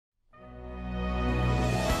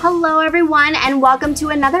Hello everyone and welcome to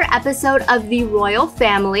another episode of the Royal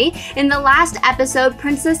Family. In the last episode,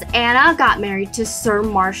 Princess Anna got married to Sir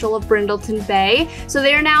Marshall of Brindleton Bay. So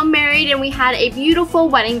they are now married and we had a beautiful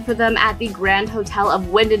wedding for them at the Grand Hotel of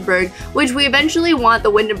Windenburg, which we eventually want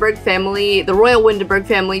the Windenburg family, the Royal Windenburg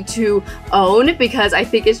family, to own because I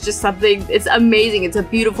think it's just something, it's amazing. It's a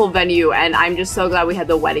beautiful venue and I'm just so glad we had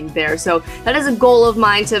the wedding there. So that is a goal of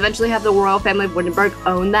mine, to eventually have the Royal Family of Windenburg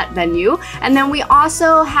own that venue. And then we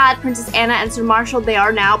also had Princess Anna and Sir Marshall. They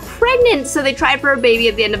are now pregnant, so they tried for a baby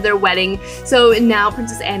at the end of their wedding. So now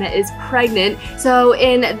Princess Anna is pregnant. So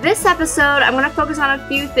in this episode, I'm going to focus on a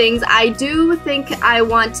few things. I do think I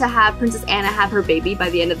want to have Princess Anna have her baby by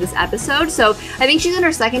the end of this episode. So I think she's in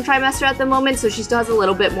her second trimester at the moment, so she still has a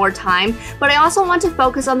little bit more time. But I also want to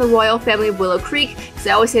focus on the Royal Family of Willow Creek, because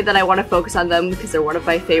I always say that I want to focus on them because they're one of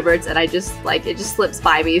my favorites and I just, like, it just slips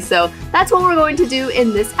by me. So that's what we're going to do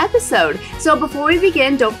in this episode. So before we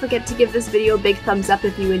begin, don't forget to give this video a big thumbs up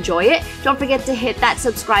if you enjoy it. Don't forget to hit that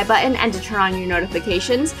subscribe button and to turn on your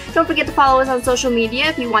notifications. Don't forget to follow us on social media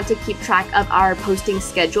if you want to keep track of our posting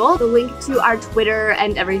schedule. The link to our Twitter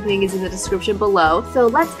and everything is in the description below. So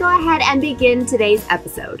let's go ahead and begin today's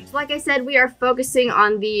episode. So like I said, we are focusing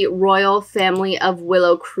on the Royal Family of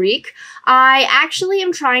Willow Creek. I actually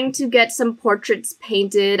am trying to get some portraits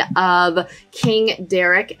painted of King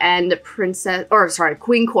Derek and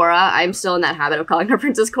Queen Cora. I'm still in that habit of calling her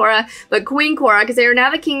Princess Cora, but Queen Cora, because they are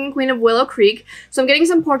now the King and Queen of Willow Creek. So I'm getting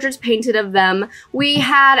some portraits painted of them.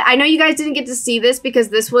 I know you guys didn't get to see this because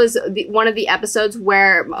this was one of the episodes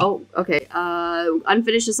where,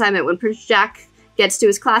 unfinished assignment, when Prince Jack gets to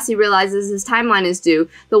his class, he realizes his timeline is due.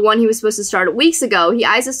 The one he was supposed to start weeks ago. He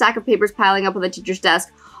eyes a stack of papers piling up on the teacher's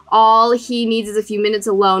desk. All he needs is a few minutes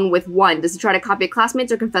alone with one. Does he try to copy a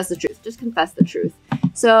classmate's or confess the truth? Just confess the truth.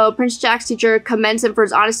 So Prince Jack's teacher commends him for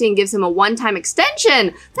his honesty and gives him a one-time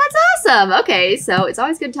extension. That's awesome. Okay, so it's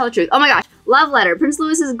always good to tell the truth. Oh my gosh, love letter. Prince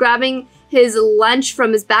Louis is grabbing his lunch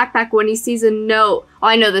from his backpack when he sees a note. Oh,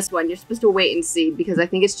 I know this one. You're supposed to wait and see because I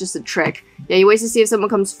think it's just a trick. Yeah, you wait to see if someone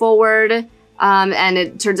comes forward. And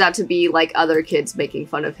it turns out to be like other kids making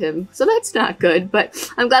fun of him. So that's not good,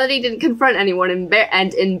 but I'm glad that he didn't confront anyone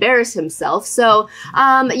and embarrass himself. So,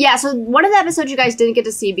 yeah, so one of the episodes you guys didn't get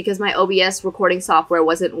to see because my OBS recording software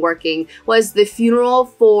wasn't working was the funeral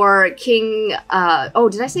for King, did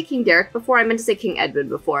I say King Derek before? I meant to say King Edmund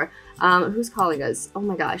before. Who's calling us? Oh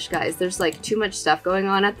my gosh, guys, there's like too much stuff going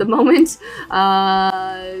on at the moment.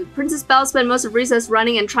 Princess Belle spent most of recess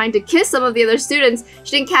running and trying to kiss some of the other students.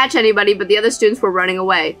 She didn't catch anybody, but the other students were running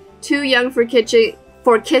away. Too young for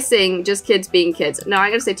kissing, just kids being kids. No, I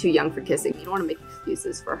gotta say too young for kissing. You don't want to make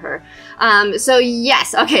excuses for her. So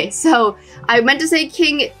yes, okay, so I meant to say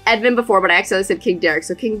King Edmund before, but I accidentally said King Derek.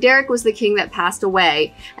 So King Derek was the king that passed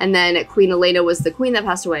away, and then Queen Elena was the queen that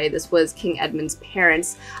passed away. This was King Edmund's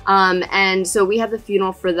parents. And so we had the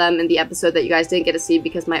funeral for them in the episode that you guys didn't get to see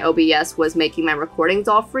because my OBS was making my recordings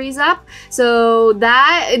all freeze up. So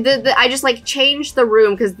that, I just like changed the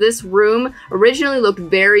room because this room originally looked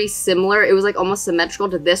very similar. It was like almost symmetrical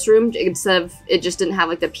to this room, instead of, it just didn't have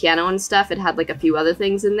like the piano and stuff. It had like a few other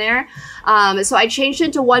things in there. So I changed it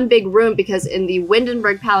into one big room because in the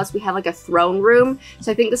Windenburg Palace we have like a throne room.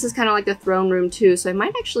 So I think this is kind of like the throne room too. So I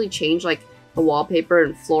might actually change like the wallpaper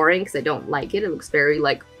and flooring because I don't like it. It looks very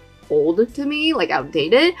like old to me, like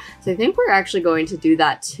outdated. So I think we're actually going to do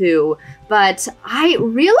that too. But I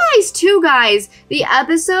realized too, guys, the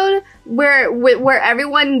episode where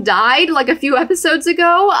everyone died like a few episodes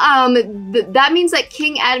ago, that means that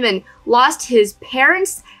King Edmund lost his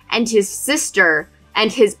parents and his sister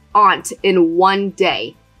and his aunt in one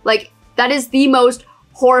day. Like, that is the most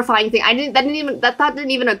horrifying thing. That thought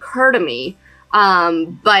didn't even occur to me.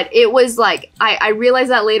 But it was like, I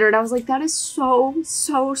realized that later and I was like, that is so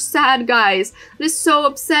sad, guys. That is so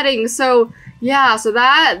upsetting. So yeah, so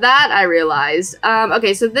that I realized.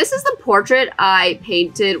 Okay, so this is the portrait I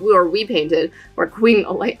painted, or we painted, or Queen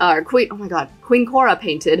Cora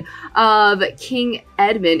painted of King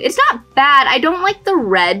Edmund. It's not bad. I don't like the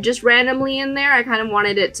red just randomly in there. I kind of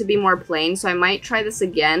wanted it to be more plain, so I might try this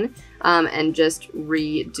again, and just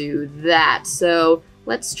redo that. So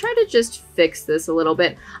let's try to just fix this a little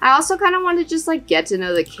bit. I also kind of want to just like get to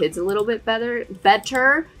know the kids a little bit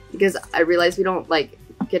better because I realize we don't like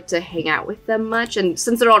get to hang out with them much, and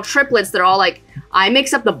since they're all triplets, they're all like, I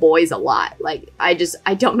mix up the boys a lot. Like I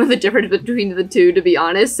don't know the difference between the two, to be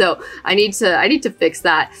honest, so I need to fix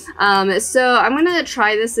that. So I'm gonna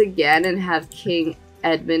try this again and have King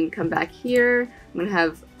Edmund come back here. I'm gonna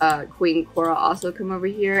have Queen Cora also come over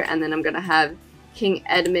here, and then I'm gonna have King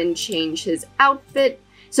Edmund change his outfit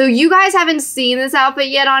So you guys haven't seen this outfit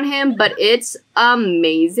yet on him, but it's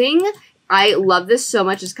amazing. I love this so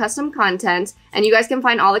much. It's custom content, and you guys can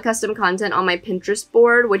find all the custom content on my Pinterest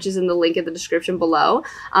board, which is in the link in the description below.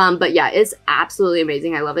 But yeah, it's absolutely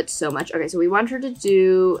amazing. I love it so much. Okay, so we want her to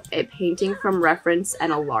do a painting from reference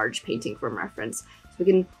and a large painting from reference. So we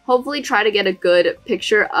can hopefully try to get a good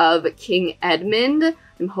picture of King Edmund.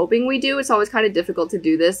 I'm hoping we do. It's always kind of difficult to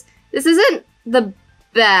do this. This isn't the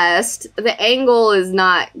best. The angle is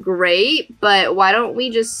not great, but why don't we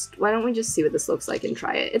just see what this looks like and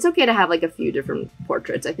try it. It's okay to have like a few different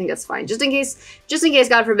portraits. I think that's fine. Just in case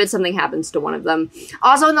God forbid something happens to one of them.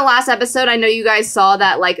 Also in the last episode, I know you guys saw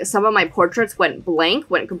that like some of my portraits went blank,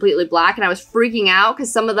 went completely black, and I was freaking out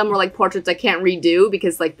because some of them were like portraits I can't redo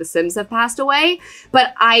because like the Sims have passed away.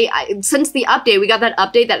 But I since the update, we got that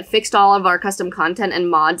update that fixed all of our custom content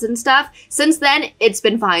and mods and stuff. Since then, it's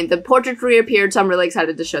been fine. The portraits reappeared, so I'm really excited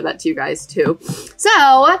to show that to you guys too.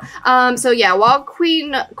 So yeah, while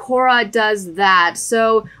Queen Cora does that,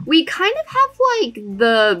 so we kind of have like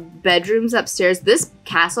the bedrooms upstairs. This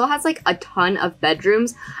castle has like a ton of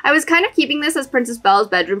bedrooms. I was kind of keeping this as Princess Bella's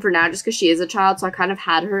bedroom for now just because she is a child, so I kind of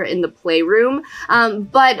had her in the playroom.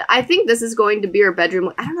 But I think this is going to be her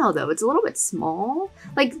bedroom. I don't know though, it's a little bit small.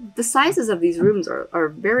 Like the sizes of these rooms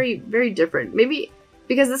are very, very different. Maybe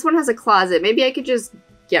because this one has a closet, maybe I could just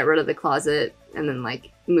get rid of the closet and then like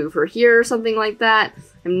move her here or something like that.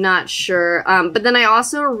 I'm not sure. But then I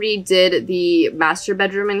also redid the master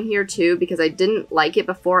bedroom in here too because I didn't like it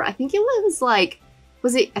before. I think it was like, I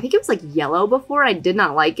think it was like yellow before. I did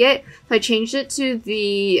not like it. So I changed it to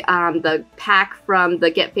the pack from the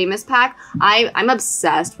Get Famous pack. I'm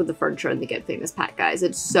obsessed with the furniture in the Get Famous pack, guys.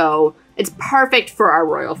 It's perfect for our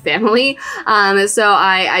royal family. So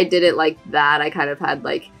I did it like that. I kind of had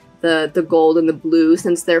like the gold and the blue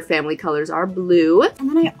since their family colors are blue. And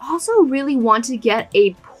then I also really want to get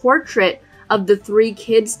a portrait of the 3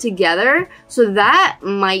 kids together. So that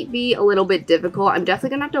might be a little bit difficult. I'm definitely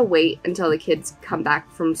gonna have to wait until the kids come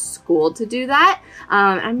back from school to do that.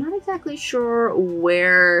 I'm not exactly sure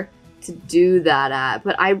where to do that at,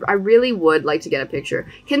 but I really would like to get a picture.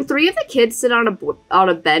 Can 3 of the kids sit on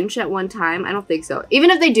a bench at one time? I don't think so.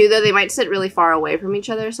 Even if they do though, they might sit really far away from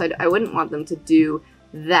each other, so I wouldn't want them to do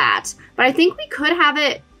that. But I think we could have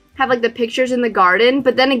like the pictures in the garden,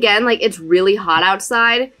 but then again, like it's really hot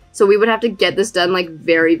outside, so we would have to get this done like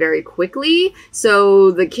very, very quickly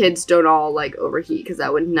so the kids don't all like overheat, because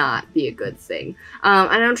that would not be a good thing.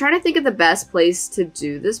 And I'm trying to think of the best place to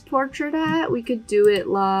do this portrait at. We could do it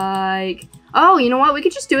like, oh, you know what? We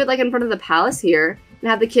could just do it like in front of the palace here and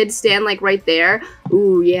have the kids stand like right there.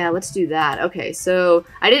 Ooh, yeah, let's do that. Okay, so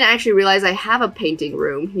I didn't actually realize I have a painting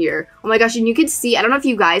room here. Oh my gosh, and you can see, I don't know if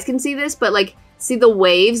you guys can see this, but like, see the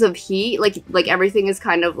waves of heat? Like everything is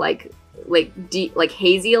kind of like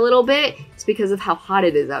hazy a little bit. It's because of how hot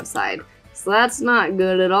it is outside. So that's not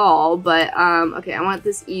good at all, but okay, I want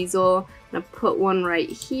this easel. I'm gonna put one right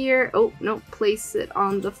here. Oh, no, place it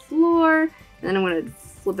on the floor. And then I'm gonna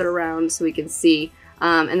flip it around so we can see.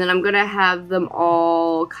 And then I'm gonna have them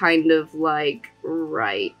all kind of like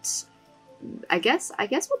right. I guess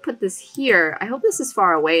we'll put this here. I hope this is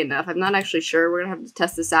far away enough. I'm not actually sure. We're gonna have to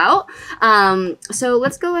test this out. So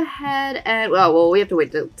let's go ahead and, well, we have to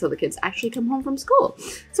wait till the kids actually come home from school.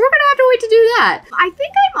 So we're gonna have to wait to do that. I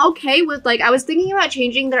think I'm okay with, like, I was thinking about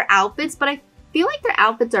changing their outfits, but I feel like their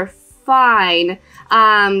outfits are fine.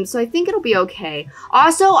 So I think it'll be okay.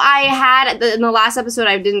 Also, I had, in the last episode,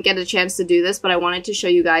 I didn't get a chance to do this, but I wanted to show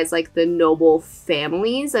you guys like the noble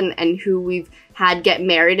families and who we've had get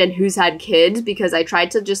married and who's had kids, because I tried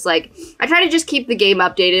to just keep the game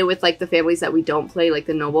updated with like the families that we don't play, like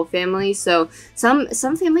the noble family. So some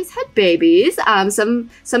families had babies. Some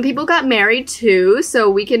people got married too, so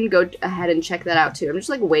we can go ahead and check that out too. I'm just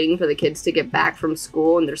like waiting for the kids to get back from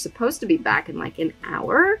school, and they're supposed to be back in like an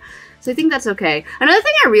hour. So I think that's okay. Another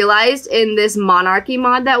thing I realized in this monarchy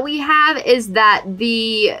mod that we have is that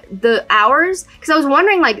the hours, because I was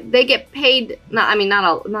wondering, like, they get paid, not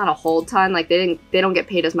a whole ton, like they don't get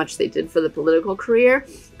paid as much as they did for the political career,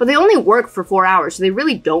 but they only work for 4 hours, so they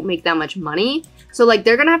really don't make that much money. So like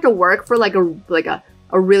they're gonna have to work for like a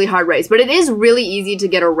really hard raise, but it is really easy to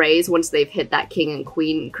get a raise once they've hit that king and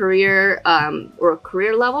queen career or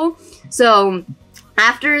career level. So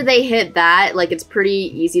after they hit that, like, it's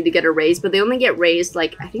pretty easy to get a raise, but they only get raised,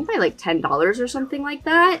 like, I think by, like, $10 or something like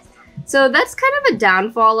that. So that's kind of a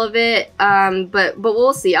downfall of it, but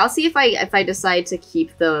we'll see. I'll see if I decide to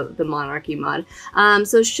keep the monarchy mod.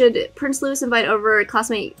 So should Prince Louis invite over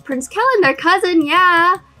classmate Prince Kellen, their cousin?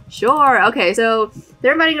 Yeah, sure. Okay, so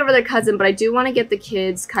they're inviting over their cousin, but I do want to get the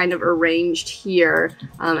kids kind of arranged here,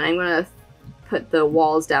 and I'm going to put the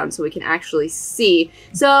walls down so we can actually see.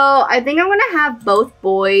 So I think I'm gonna have both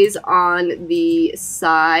boys on the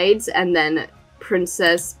sides and then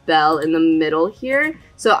Princess Belle in the middle here.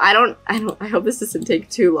 So I hope this doesn't take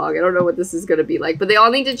too long. I don't know what this is gonna be like, but they all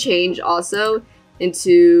need to change also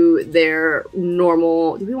into their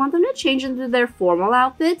normal. Do we want them to change into their formal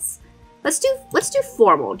outfits? Let's do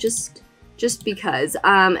formal, just because.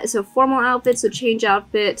 So formal outfit, so change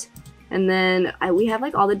outfit, and then we have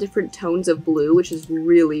like all the different tones of blue, which is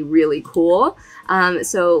really, really cool.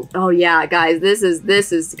 So, oh yeah, guys, this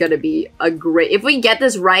is gonna be a great, if we get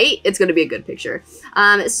this right, it's gonna be a good picture.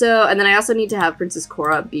 So, and then I also need to have Princess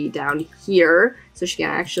Cora be down here, so she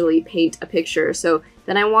can actually paint a picture. So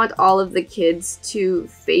then I want all of the kids to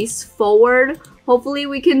face forward. Hopefully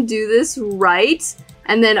we can do this right.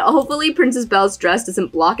 And then hopefully Princess Belle's dress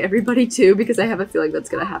doesn't block everybody too, because I have a feeling that's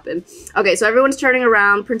gonna happen. Okay, so everyone's turning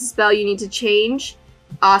around. Princess Belle, you need to change.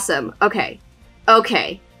 Awesome. Okay.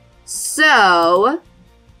 Okay. So,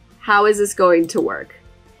 how is this going to work?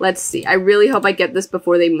 Let's see. I really hope I get this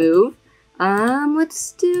before they move.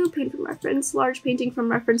 Let's do paint from reference, large painting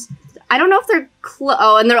from reference. I don't know if they're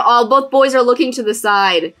oh, and both boys are looking to the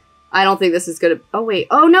side. I don't think this is gonna, oh wait,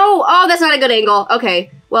 oh no, oh that's not a good angle. Okay,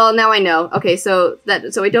 well now I know. Okay, so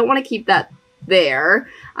I don't want to keep that there.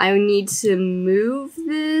 I need to move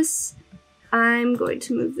this. I'm going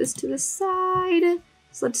to move this to the side.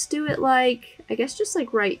 So let's do it like, I guess just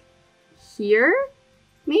like right here,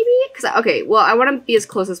 maybe? Okay, well I want to be as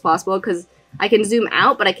close as possible because I can zoom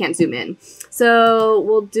out, but I can't zoom in. So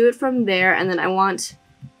we'll do it from there, and then I want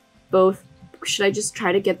both. Should I just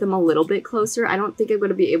try to get them a little bit closer? I don't think I'm going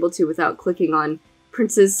to be able to without clicking on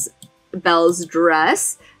Princess Belle's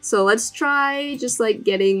dress. So let's try just like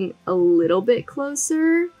getting a little bit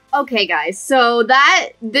closer. Okay guys, so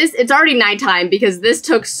it's already nighttime because this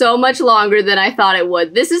took so much longer than I thought it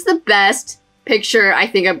would. This is the best picture I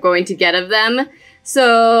think I'm going to get of them.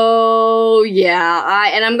 So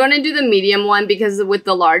yeah, and I'm going to do the medium one because with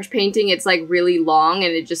the large painting, it's like really long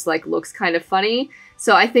and it just like looks kind of funny.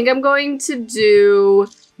 So I think I'm going to do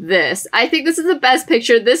this. I think this is the best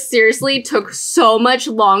picture. This seriously took so much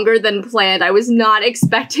longer than planned. I was not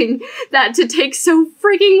expecting that to take so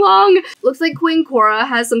freaking long. Looks like Queen Cora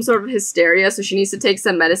has some sort of hysteria, so she needs to take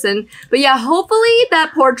some medicine. But yeah, hopefully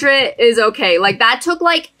that portrait is okay. Like that took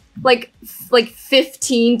like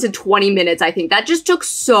 15 to 20 minutes, I think. That just took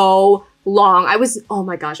so long. Oh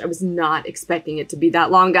my gosh, I was not expecting it to be that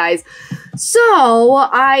long, guys. So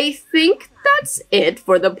I think that's it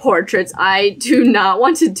for the portraits. I do not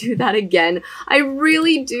want to do that again. I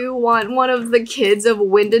really do want one of the kids of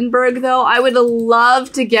Windenburg, though. I would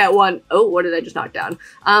love to get one. Oh, what did I just knock down?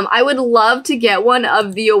 I would love to get one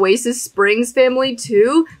of the Oasis Springs family,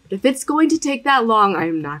 too. But if it's going to take that long, I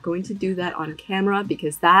am not going to do that on camera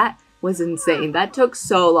because that was insane. That took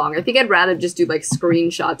so long. I think I'd rather just do like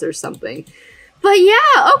screenshots or something. But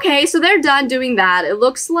yeah, okay, so they're done doing that. It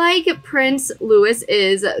looks like Prince Louis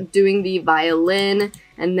is doing the violin,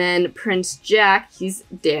 and then Prince Jack, he's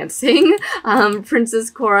dancing. Princess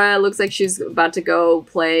Cora looks like she's about to go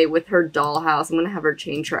play with her dollhouse. I'm gonna have her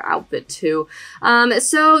change her outfit too.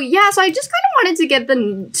 So yeah, so I just kind of wanted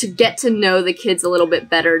to get to know the kids a little bit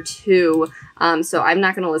better too. So I'm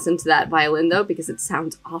not gonna listen to that violin though because it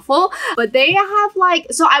sounds awful. But they have like,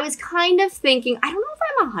 so I was kind of thinking, I don't know if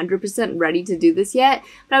I'm 100% ready to do this yet,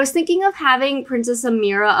 but I was thinking of having Princess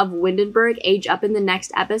Amira of Windenburg age up in the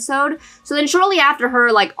next episode. So then shortly after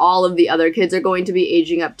her, like all of the other kids are going to be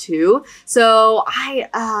aging up too. So am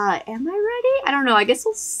I ready? I don't know. I guess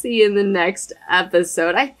we'll see in the next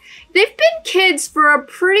episode. They've been kids for a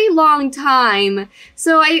pretty long time,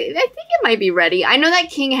 so I think it might be ready. I know that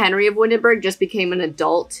King Henry of Windenburg just became an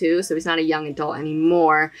adult too, so he's not a young adult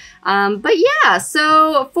anymore. But yeah,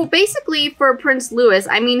 so basically for Prince Louis,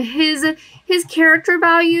 I mean his character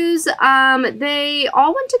values, they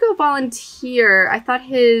all went to go volunteer. I thought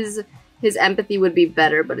his empathy would be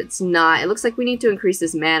better, but it's not. It looks like we need to increase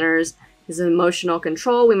his manners. His emotional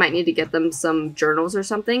control, we might need to get them some journals or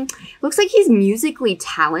something. Looks like he's musically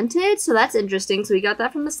talented, so that's interesting. So we got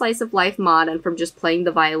that from the Slice of Life mod and from just playing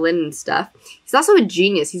the violin and stuff. He's also a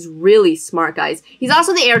genius. He's really smart, guys. He's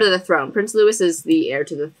also the heir to the throne. Prince Louis is the heir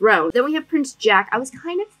to the throne. Then we have Prince Jack. I was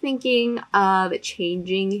kind of thinking of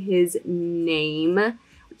changing his name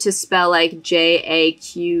to spell like J-A-Q-U...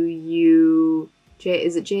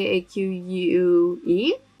 is it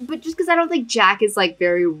J-A-Q-U-E? but just because I don't think Jack is like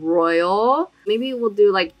very royal, maybe we'll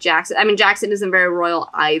do like Jackson. I mean, Jackson isn't very royal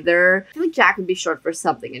either. I feel like Jack would be short for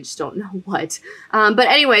something. I just don't know what. But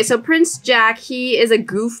anyway, so Prince Jack, he is a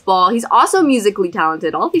goofball. He's also musically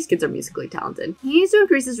talented. All of these kids are musically talented. He needs to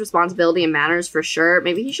increase his responsibility and manners for sure.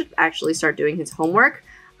 Maybe he should actually start doing his homework.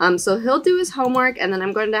 So he'll do his homework, and then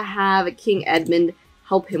I'm going to have King Edmund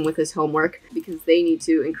help him with his homework because they need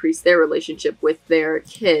to increase their relationship with their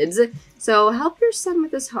kids. So help your son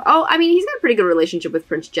with his oh, I mean, he's got a pretty good relationship with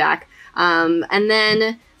Prince Jack. And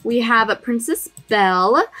then we have a Princess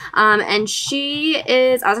Belle, and she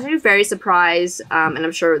is, I was actually very surprised, and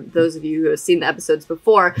I'm sure those of you who have seen the episodes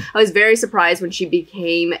before, I was very surprised when she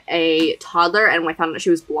became a toddler and when I found out she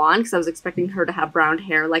was blonde, because I was expecting her to have brown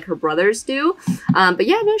hair like her brothers do, but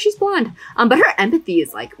yeah, no, she's blonde, but her empathy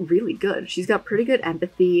is like really good. She's got pretty good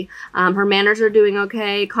empathy, her manners are doing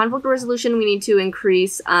okay, conflict resolution we need to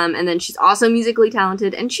increase, and then she's also musically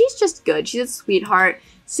talented, and she's just good. She's a sweetheart.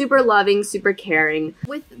 Super loving, super caring.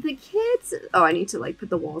 With the kids, oh, I need to like put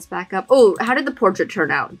the walls back up. Oh, how did the portrait turn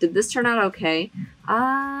out? Did this turn out okay?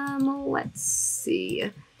 Let's see.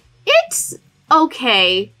 It's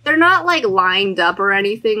okay. They're not like lined up or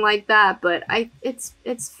anything like that, but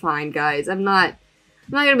it's fine, guys. I'm not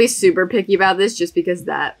gonna be super picky about this just because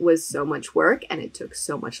that was so much work and it took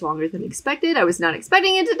so much longer than expected. I was not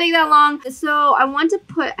expecting it to take that long. So I want to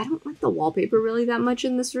put, I don't like the wallpaper really that much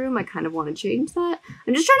in this room. I kind of want to change that.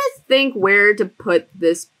 I'm just trying to think where to put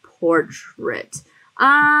this portrait.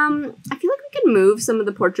 I feel like we can move some of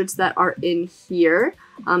the portraits that are in here.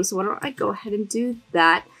 So why don't I go ahead and do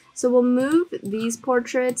that. So we'll move these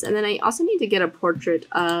portraits, and then I also need to get a portrait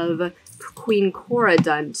of Queen Cora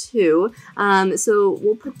done too. So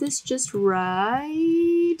we'll put this just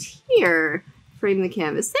right here. Frame the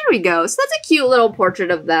canvas. There we go. So that's a cute little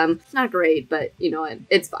portrait of them. It's not great, but you know what?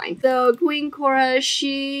 It's fine. So Queen Cora,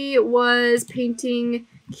 she was painting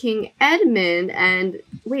King Edmund, and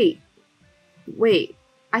wait.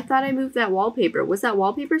 I thought I moved that wallpaper. Was that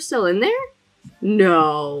wallpaper still in there?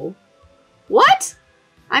 No. What?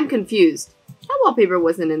 I'm confused. That wallpaper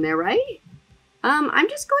wasn't in there, right? I'm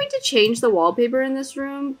just going to change the wallpaper in this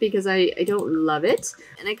room because I don't love it.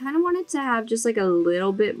 And I kind of want it to have just like a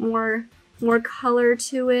little bit more color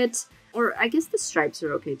to it. Or I guess the stripes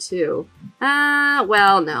are okay too.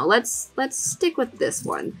 Well, no, let's stick with this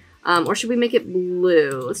one. Or should we make it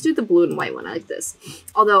blue? Let's do the blue and white one. I like this.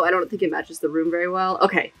 Although I don't think it matches the room very well.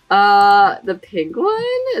 Okay. The pink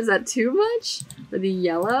one? Is that too much? Or the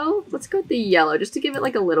yellow? Let's go with the yellow just to give it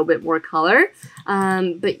like a little bit more color.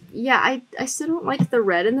 But yeah, I still don't like the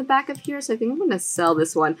red in the back of here, so I think I'm gonna sell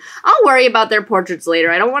this one. I'll worry about their portraits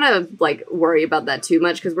later. I don't want to like worry about that too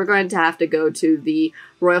much because we're going to have to go to the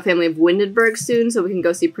royal family of Windenburg soon so we can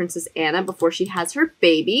go see Princess Anna before she has her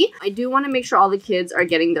baby. I do want to make sure all the kids are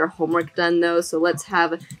getting their homework done though, so let's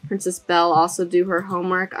have Princess Belle also do her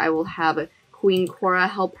homework. I will have Queen Cora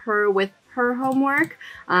help her with her homework,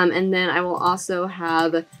 and then I will also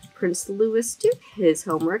have Prince Louis do his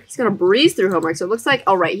homework. He's gonna breeze through homework, so it looks like,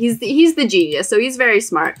 all right, he's the genius, so he's very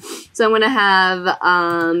smart. So I'm gonna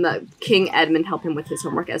have King Edmund help him with his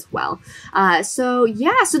homework as well. So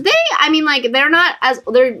yeah, so they, I mean, like,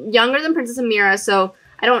 they're younger than Princess Amira, so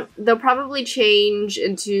they'll probably change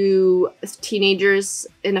into teenagers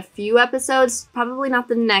in a few episodes, probably not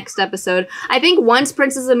the next episode. I think once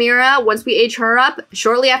Princess Amira, once we age her up,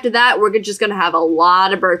 shortly after that, we're just gonna have a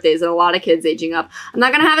lot of birthdays and a lot of kids aging up. I'm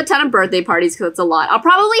not gonna have a ton of birthday parties because it's a lot. I'll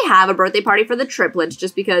probably have a birthday party for the triplets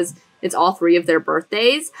just because it's all 3 of their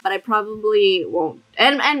birthdays, but I probably won't,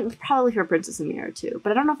 and probably for Princess Amira too,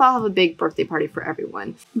 but I don't know if I'll have a big birthday party for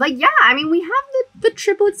everyone. But yeah, I mean, we have the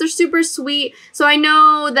triplets, they're super sweet, so I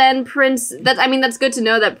know then that's good to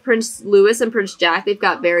know that Prince Louis and Prince Jack, they've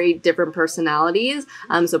got very different personalities.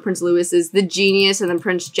 So Prince Louis is the genius, and then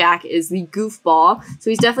Prince Jack is the goofball, so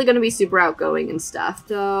he's definitely going to be super outgoing and stuff.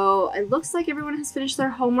 So it looks like everyone has finished their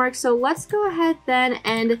homework, so let's go ahead then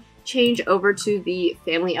and change over to the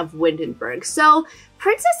family of Windenburg. So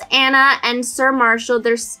Princess Anna and Sir Marshall,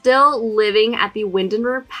 they're still living at the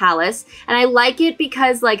Windenburg Palace, and I like it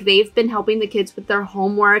because like they've been helping the kids with their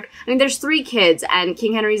homework. I mean, there's 3 kids and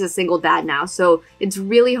King Henry's a single dad now, so it's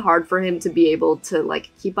really hard for him to be able to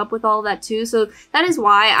like keep up with all that too. So that is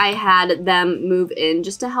why I had them move in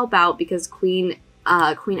just to help out because Queen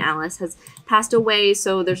Alice has passed away,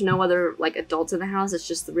 so there's no other like adults in the house. It's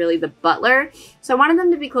just really the butler. So I wanted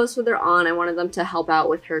them to be close to their aunt. I wanted them to help out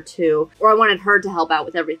with her too, or I wanted her to help out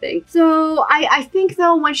with everything. So I think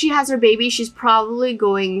though when she has her baby, she's probably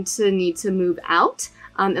going to need to move out,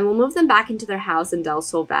 and we'll move them back into their house in Del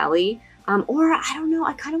Sol Valley. Or I don't know,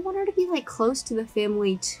 I kind of want her to be like close to the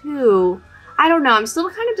family too. I don't know. I'm still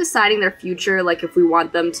kind of deciding their future, like if we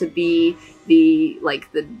want them to be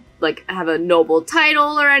have a noble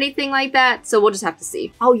title or anything like that. So we'll just have to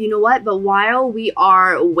see. Oh, you know what? But while we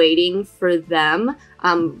are waiting for them,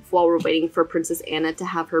 while we're waiting for Princess Anna to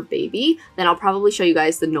have her baby, then I'll probably show you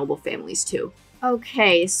guys the noble families too.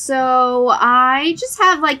 Okay, so I just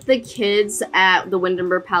have like the kids at the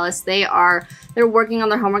Windenburg Palace. They're working on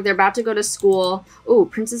their homework. They're about to go to school. Oh,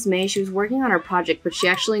 Princess May, she was working on her project, but she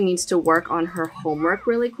actually needs to work on her homework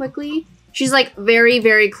really quickly. She's like very,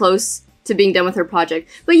 very close to being done with her project.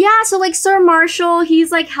 But yeah, so like Sir Marshall,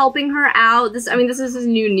 he's like helping her out. This is his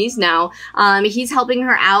new niece now. He's helping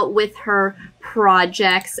her out with her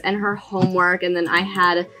projects and her homework. And then I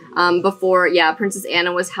had before, yeah, Princess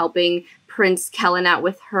Anna was helping Prince Kellen out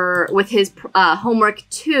with his homework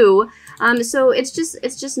too. So it's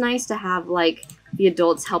just nice to have like the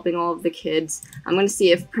adults helping all of the kids. I'm going to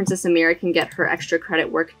see if Princess Amira can get her extra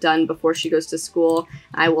credit work done before she goes to school.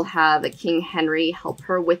 I will have King Henry help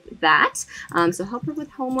her with that. So help her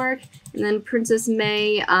with homework. And then Princess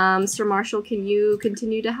May, Sir Marshall, can you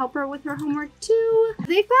continue to help her with her homework too?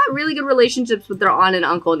 They've got really good relationships with their aunt and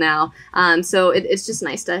uncle now. So it's just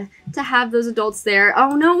nice to have those adults there.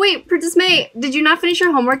 Oh no, wait, Princess May, did you not finish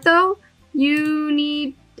your homework though? You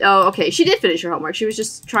need... Oh, okay. She did finish her homework. She was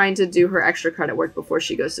just trying to do her extra credit work before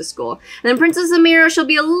she goes to school. And then Princess Amira, she'll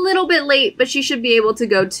be a little bit late, but she should be able to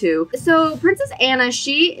go too. So Princess Anna,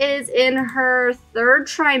 she is in her 3rd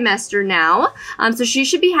trimester now. So she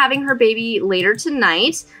should be having her baby later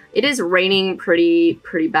tonight. It is raining pretty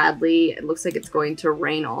badly. It looks like it's going to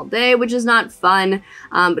rain all day, which is not fun.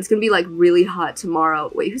 But it's going to be like really hot tomorrow.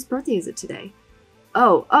 Wait, whose birthday is it today?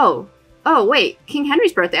 Oh, wait, King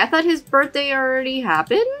Henry's birthday. I thought his birthday already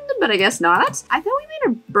happened, but I guess not. I thought we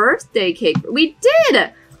made a birthday cake. We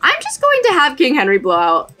did! I'm just going to have King Henry blow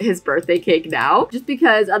out his birthday cake now, just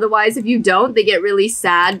because otherwise if you don't, they get really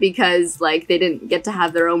sad because like they didn't get to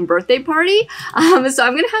have their own birthday party. So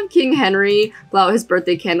I'm gonna have King Henry blow out his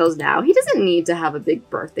birthday candles now. He doesn't need to have a big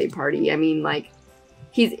birthday party. I mean, like,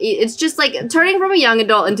 it's just like turning from a young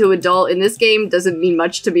adult into adult in this game doesn't mean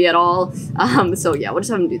much to me at all. So yeah, we'll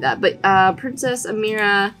just have him do that. But Princess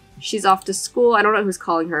Amira, she's off to school. I don't know who's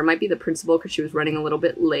calling her. It might be the principal because she was running a little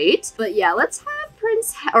bit late. But yeah, let's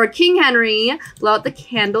have King Henry blow out the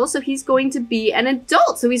candle. So he's going to be an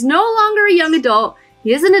adult. So he's no longer a young adult.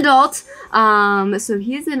 He is an adult. So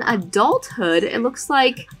he is in adulthood. It looks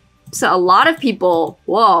like a lot of people.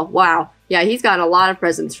 Whoa, wow. Yeah, he's gotten a lot of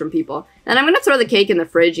presents from people. And I'm going to throw the cake in the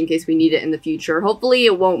fridge in case we need it in the future. Hopefully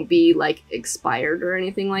it won't be, like, expired or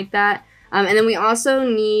anything like that. And then we also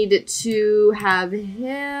need to have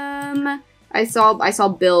him... I saw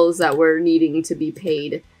bills that were needing to be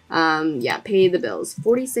paid. Yeah, pay the bills.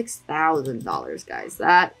 $46,000, guys.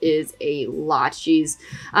 That is a lot, jeez.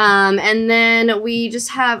 And then we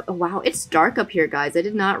just have, oh, wow, it's dark up here, guys. I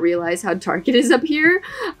did not realize how dark it is up here.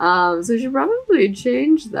 So we should probably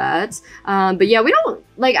change that. But yeah, we don't,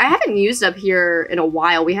 like, I haven't used up here in a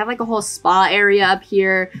while. We have like a whole spa area up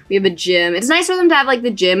here. We have a gym. It's nice for them to have like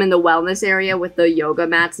the gym and the wellness area with the yoga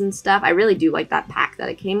mats and stuff. I really do like that pack that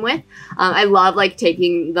it came with. I love like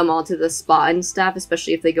taking them all to the spa and stuff,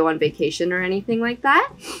 especially if they go on vacation or anything like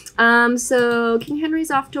that. So King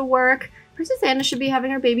Henry's off to work. Princess Anna should be having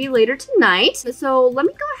her baby later tonight. So let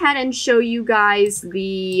me go ahead and show you guys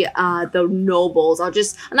the nobles. I'm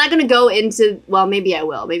not gonna go into, well, maybe I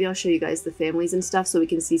will. Maybe I'll show you guys the families and stuff so we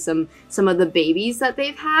can see some of the babies that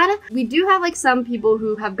they've had. We do have like some people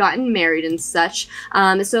who have gotten married and such.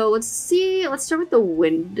 So let's see, let's start with the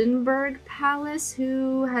Windenburg Palace.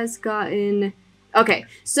 Who has gotten... Okay,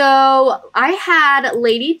 so I had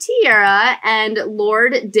Lady Tiara and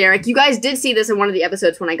Lord Derek. You guys did see this in one of the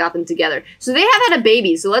episodes when I got them together. So they have had a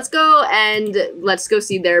baby. So let's go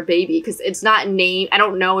see their baby because it's not named. I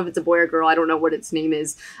don't know if it's a boy or girl. I don't know what its name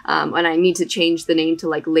is. And I need to change the name to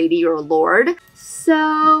like Lady or Lord.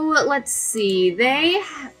 So let's see.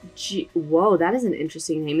 Whoa, that is an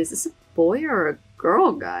interesting name. Is this a boy or a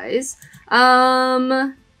girl, guys?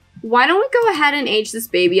 Why don't we go ahead and age this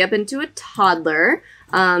baby up into a toddler?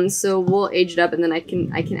 So we'll age it up and then I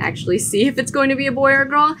can actually see if it's going to be a boy or a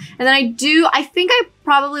girl. And then I think I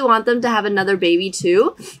probably want them to have another baby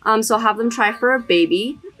too. So I'll have them try for a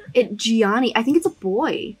baby. Gianni, I think it's a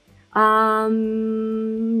boy.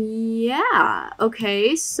 Yeah,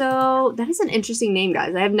 okay, so that is an interesting name,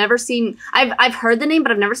 guys. I have never seen, I've heard the name,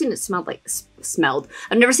 but I've never seen it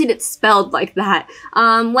I've never seen it spelled like that.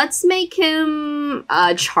 Let's make him,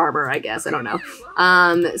 Charmer, I guess, I don't know.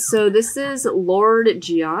 So this is Lord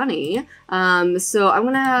Gianni. So I'm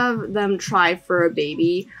gonna have them try for a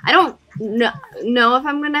baby. No, if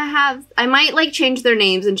I'm gonna have, I might like change their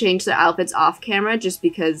names and change their outfits off camera just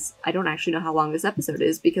because I don't actually know how long this episode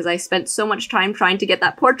is because I spent so much time trying to get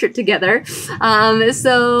that portrait together.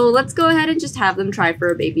 So let's go ahead and just have them try for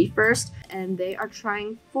a baby first. And they are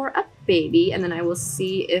trying for a baby, and then I will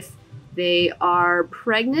see if they are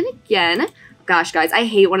pregnant again. Gosh, guys, I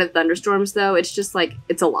hate when it thunderstorms though. It's just like,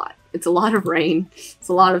 it's a lot. It's a lot of rain. It's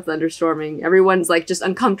a lot of thunderstorming. Everyone's like just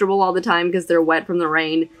uncomfortable all the time because they're wet from the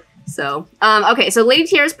rain. So, okay, so Lady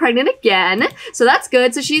Tiara's pregnant again, so that's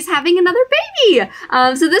good. So she's having another baby.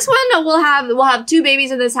 So this one we'll have 2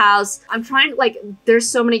 babies in this house. I'm trying, like, there's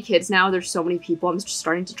so many kids now. There's so many people. I'm just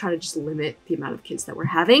starting to try to just limit the amount of kids that we're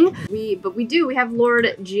having. We have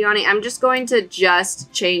Lord Gianni. I'm just going to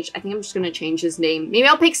change. I think I'm just going to change his name. Maybe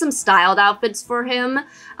I'll pick some styled outfits for him.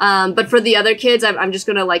 But for the other kids, I'm just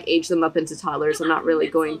going to like age them up into toddlers. I'm not really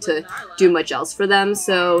going to do much else for them.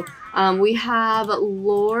 So, we have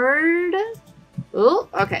Lord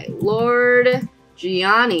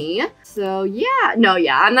Gianni. So yeah,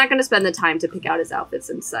 I'm not gonna spend the time to pick out his outfits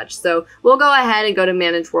and such. So we'll go ahead and go to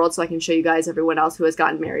Manage World so I can show you guys everyone else who has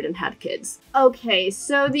gotten married and had kids. Okay,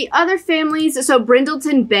 so the other families, so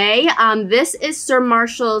Brindleton Bay, this is Sir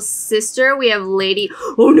Marshall's sister. We have Lady,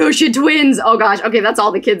 oh no, she had twins. Oh gosh, okay, that's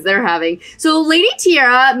all the kids they're having. So Lady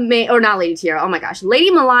Tiara, oh my gosh,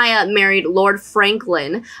 Lady Malaya married Lord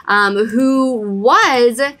Franklin, who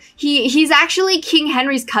was, he's actually King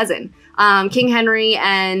Henry's cousin. King Henry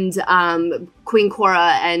and Queen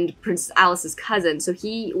Cora and Princess Alice's cousin. So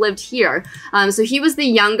he lived here. So he was the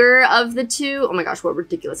younger of the 2. Oh my gosh, what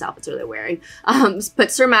ridiculous outfits are they wearing?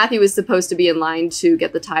 But Sir Matthew was supposed to be in line to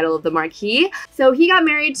get the title of the Marquis. So he got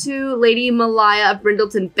married to Lady Malaya of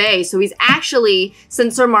Brindleton Bay. So he's actually,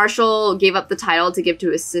 since Sir Marshall gave up the title to give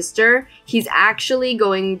to his sister, he's actually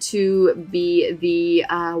going to be the,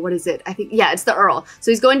 what is it? I think, yeah, it's the Earl.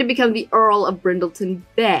 So he's going to become the Earl of Brindleton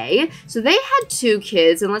Bay. So they had 2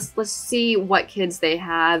 kids, and let's see what kids they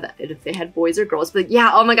have, if they had boys or girls. But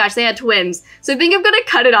yeah, oh my gosh, they had twins. So I think I'm gonna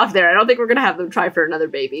cut it off there. I don't think we're gonna have them try for another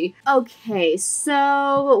baby. Okay,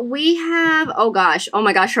 so we have, oh gosh, oh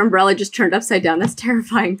my gosh, her umbrella just turned upside down. That's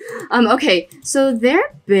terrifying. Okay, so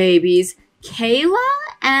their babies, Kayla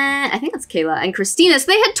and I think that's Kayla and Christina.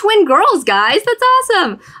 So they had twin girls, guys. That's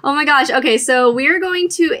awesome. Oh my gosh. Okay, so we're going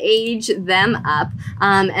to age them up.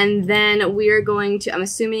 And then we're going to, I'm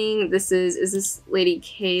assuming this is this Lady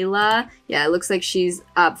Kayla? Yeah, it looks like she's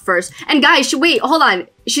up first. And guys, wait, hold on.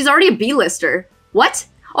 She's already a B-lister. What?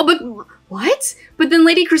 Oh, but what? But then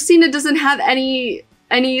Lady Christina doesn't have any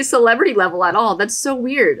celebrity level at all. That's so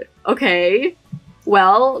weird. Okay.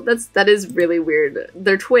 Well, that is really weird.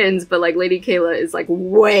 They're twins, but like Lady Kayla is like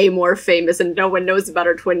way more famous and no one knows about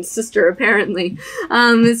her twin sister apparently.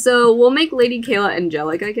 So we'll make Lady Kayla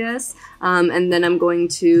angelic, I guess. And then I'm going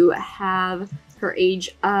to have her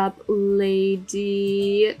age up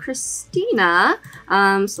Lady Christina.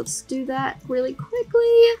 So let's do that really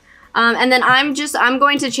quickly. And then I'm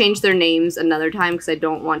going to change their names another time because I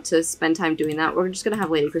don't want to spend time doing that. We're just going to have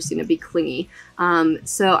Lady Christina be clingy.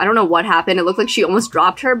 So I don't know what happened. It looked like she almost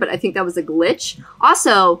dropped her, but I think that was a glitch.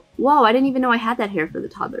 Also, whoa, I didn't even know I had that hair for the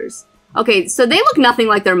toddlers. Okay, so they look nothing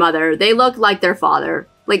like their mother. They look like their father.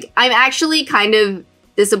 Like, I'm actually kind of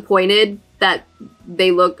disappointed that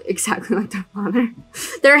they look exactly like their father.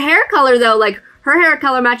 Their hair color, though, like, her hair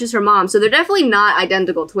color matches her mom, so they're definitely not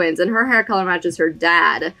identical twins, and her hair color matches her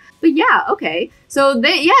dad. But yeah, okay. So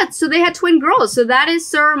they had twin girls. So that is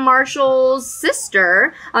Sir Marshall's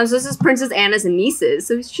sister. So this is Princess Anna's nieces.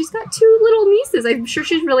 So she's got 2 little nieces. I'm sure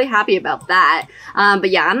she's really happy about that. But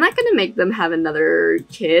yeah, I'm not gonna make them have another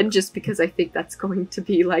kid just because I think that's going to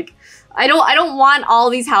be like, I don't want all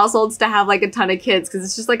these households to have like a ton of kids because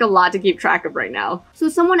it's just like a lot to keep track of right now. So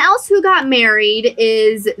someone else who got married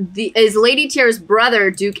is Lady Tiara's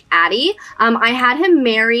brother, Duke Addy. I had him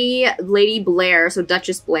marry Lady Blair, so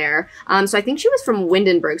Duchess Blair. So I think she was from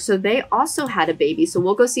Windenburg, so they also had a baby. So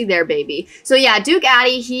we'll go see their baby. So yeah, Duke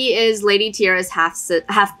Addy, he is Lady Tiara's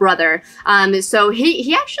half brother. So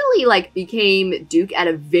he actually like became Duke at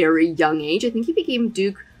a very young age. I think he became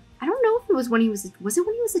Duke, I don't know if it was when he was it when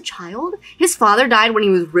he was a child? His father died when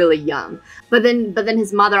he was really young. But then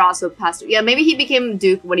his mother also passed away. Yeah, maybe he became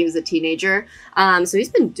Duke when he was a teenager. So he's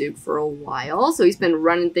been Duke for a while. So he's been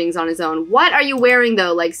running things on his own. What are you wearing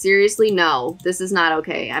though? Like seriously, no. This is not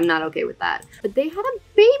okay. I'm not okay with that. But they had a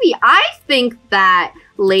baby. I think that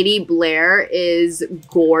Lady Blair is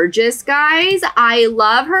gorgeous, guys. I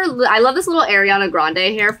love her. I love this little Ariana Grande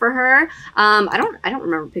hair for her. I don't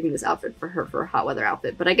remember picking this outfit for her for a hot weather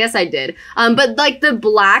outfit, but I guess I did. But like the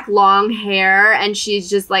black long hair, and she's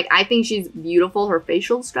just like, I think she's beautiful. Her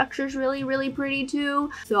facial structure is really, really pretty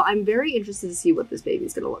too. So I'm very interested to see what this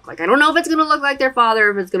baby's gonna look like. I don't know if it's gonna look like their father,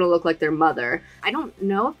 or if it's gonna look like their mother. I don't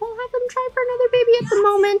know if I'll have them try for another baby at the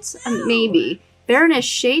moment. Maybe. Baroness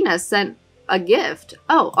Shayna sent a gift.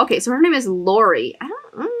 Oh, okay, so her name is Lori. I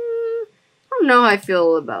don't know how I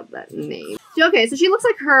feel about that name. Okay, so she looks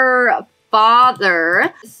like her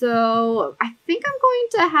father. So I think I'm going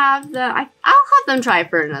to have I'll have them try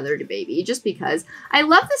for another baby, just because I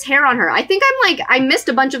love this hair on her. I think I missed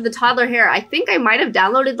a bunch of the toddler hair. I think I might have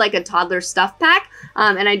downloaded like a toddler stuff pack,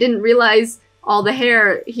 and I didn't realize all the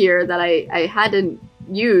hair here that I hadn't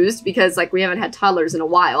used, because like we haven't had toddlers in a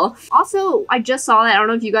while. Also, I just saw that, I don't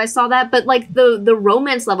know if you guys saw that, but like the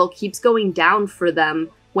romance level keeps going down for them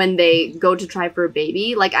when they go to try for a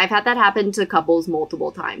baby. Like I've had that happen to couples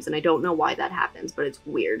multiple times, and I don't know why that happens, but it's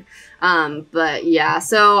weird. But yeah,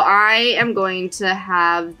 so I am going to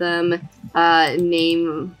have them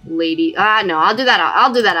name Lady, no, I'll do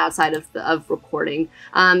that outside of recording.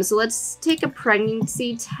 So let's take a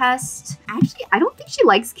pregnancy test. Actually, I don't think she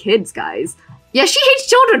likes kids, guys. Yeah, she hates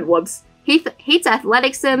children. Whoops. Hates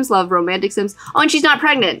athletic sims, love romantic sims. Oh, and she's not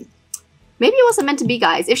pregnant. Maybe it wasn't meant to be,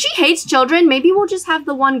 guys. If she hates children, maybe we'll just have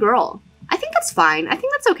the one girl. I think that's fine. I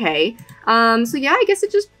think that's okay. So yeah, I guess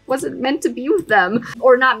it just wasn't meant to be with them.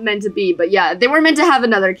 Or not meant to be, but yeah, they were meant to have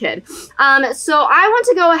another kid. So I want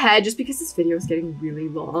to go ahead, just because this video is getting really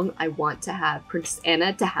long, I want to have Princess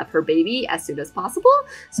Anna to have her baby as soon as possible.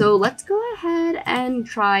 So let's go ahead and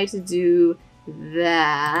try to do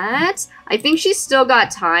that. I think she's still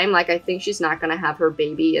got time. Like, I think she's not gonna have her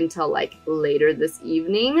baby until like later this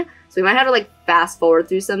evening. So we might have to like fast forward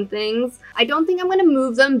through some things. I don't think I'm gonna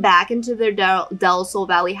move them back into their Del Sol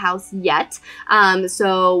Valley house yet.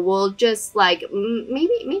 So we'll just like,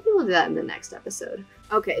 maybe we'll do that in the next episode.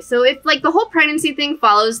 Okay, so if like the whole pregnancy thing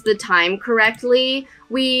follows the time correctly,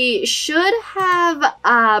 we should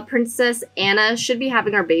have Princess Anna should be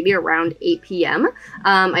having our baby around 8 p.m.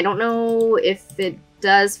 I don't know if it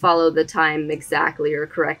does follow the time exactly or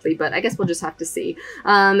correctly, but I guess we'll just have to see.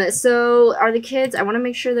 So are the kids, I want to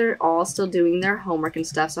make sure they're all still doing their homework and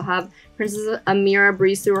stuff. So I'll have Princess Amira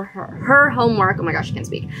breeze through her homework. Oh my gosh, I can't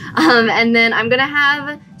speak. And then I'm gonna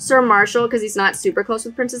have Sir Marshall, because he's not super close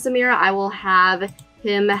with Princess Amira, I will have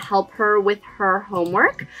him help her with her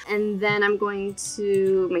homework. And then I'm going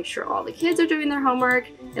to make sure all the kids are doing their homework.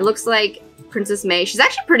 It looks like Princess May, she's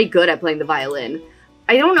actually pretty good at playing the violin.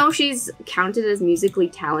 I don't know if she's counted as musically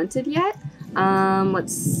talented yet.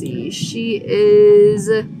 Let's see. She is,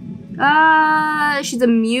 she's a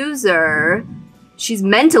muser. She's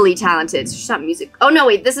mentally talented. She's not music. Oh no,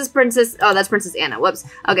 wait, this is Princess, oh, that's Princess Anna, whoops.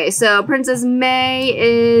 Okay, so Princess May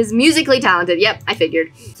is musically talented. Yep, I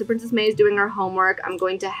figured. So Princess May is doing her homework. I'm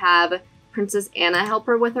going to have Princess Anna help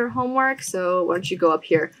her with her homework. So why don't you go up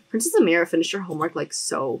here? Princess Amira finished her homework like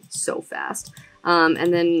so fast.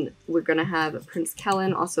 And then we're gonna have Prince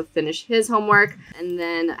Kellen also finish his homework, and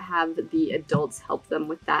then have the adults help them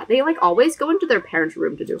with that. They like always go into their parents'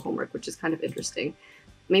 room to do homework, which is kind of interesting.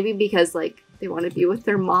 Maybe because like they want to be with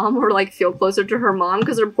their mom, or like feel closer to her mom,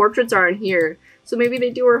 because her portraits aren't here. So maybe they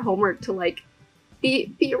do her homework to like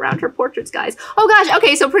be around her portraits, guys. Oh gosh,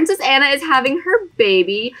 okay, so Princess Anna is having her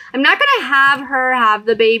baby. I'm not gonna have her have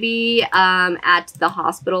the baby at the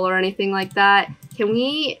hospital or anything like that. Can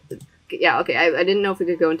we? Yeah, okay, I didn't know if we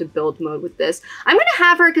could go into build mode with this. I'm gonna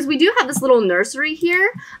have her, because we do have this little nursery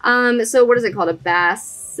here. So what is it called? A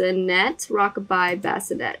bassinet? Rockabye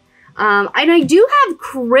bassinet. And I do have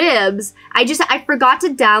cribs. I forgot to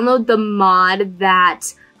download the mod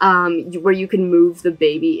that where you can move the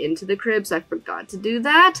baby into the crib, so I forgot to do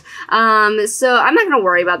that. So I'm not gonna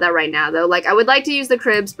worry about that right now, though. Like, I would like to use the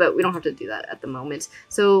cribs, but we don't have to do that at the moment.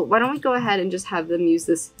 So why don't we go ahead and just have them use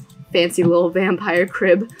this fancy little vampire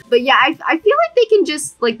crib. But yeah, I feel like they can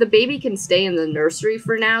just, like, the baby can stay in the nursery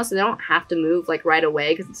for now, so they don't have to move, like, right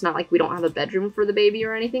away, because it's not like we don't have a bedroom for the baby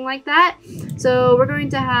or anything like that. So we're going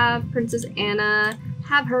to have Princess Anna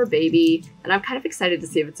have her baby, and I'm kind of excited to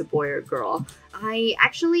see if it's a boy or a girl. I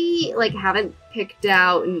actually, like, haven't picked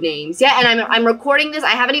out names yet, and I'm recording this.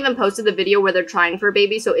 I haven't even posted the video where they're trying for a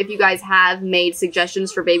baby, so if you guys have made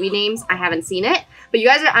suggestions for baby names, I haven't seen it. But you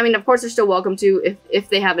guys are, I mean, of course, they're still welcome to if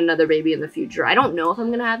they have another baby in the future. I don't know if I'm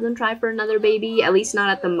gonna have them try for another baby, at least not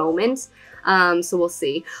at the moment. So we'll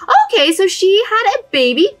see. Okay, so she had a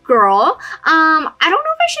baby girl. I don't know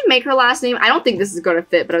if I should make her last name. I don't think this is gonna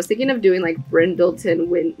fit, but I was thinking of doing like Brindleton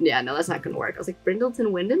Yeah, no, that's not gonna work. I was like,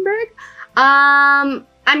 Brindleton Windenburg?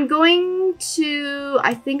 I'm going to,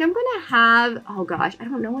 I think I'm gonna have, oh gosh, I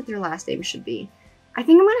don't know what their last name should be. I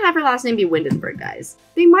think I'm gonna have her last name be Windenburg, guys.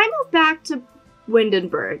 They might move back to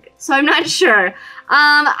Windenburg, so I'm not sure.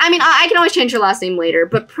 I mean, I can always change her last name later,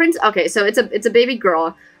 but okay, so it's a baby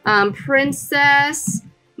girl. Princess,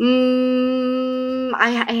 I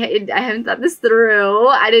haven't thought this through.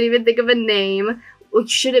 I didn't even think of a name.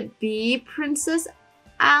 Should it be Princess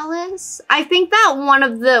Alice? I think that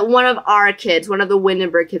one of our kids, one of the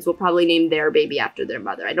Windenburg kids, will probably name their baby after their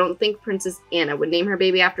mother. I don't think Princess Anna would name her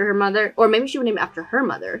baby after her mother, or maybe she would name it after her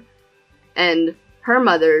mother. And her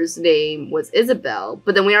mother's name was Isabel,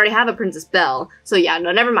 but then we already have a Princess Belle. So yeah,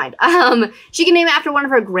 no, never mind. She can name it after one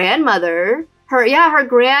of her grandmother. Her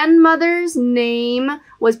grandmother's name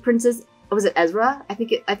was Princess, was it Ezra? I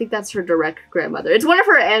think that's her direct grandmother. It's one of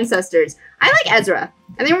her ancestors. I like Ezra.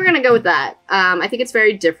 I think we're gonna go with that. I think it's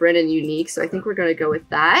very different and unique, so I think we're gonna go with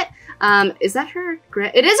that. Is that her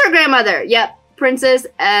it is her grandmother. Yep. Princess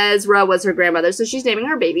Ezra was her grandmother, so she's naming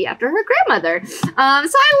her baby after her grandmother. So I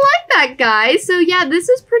like that, guys. So yeah, this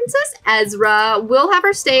is Princess Ezra. We'll have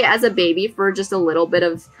her stay as a baby for just a little bit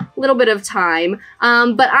of time.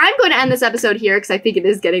 But I'm going to end this episode here because I think it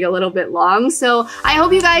is getting a little bit long. So I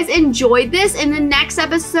hope you guys enjoyed this. In the next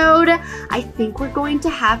episode, I think we're going to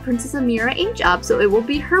have Princess Amira age up, so it will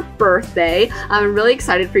be her birthday. I'm really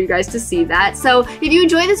excited for you guys to see that. So if you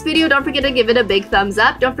enjoyed this video, don't forget to give it a big thumbs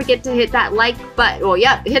up. Don't forget to hit that like button. Well,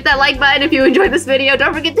 yeah, hit that like button if you enjoyed this video.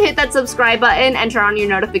 Don't forget to hit that subscribe button and turn on your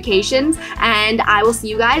notifications. And I will see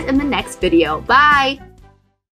you guys in the next video. Bye!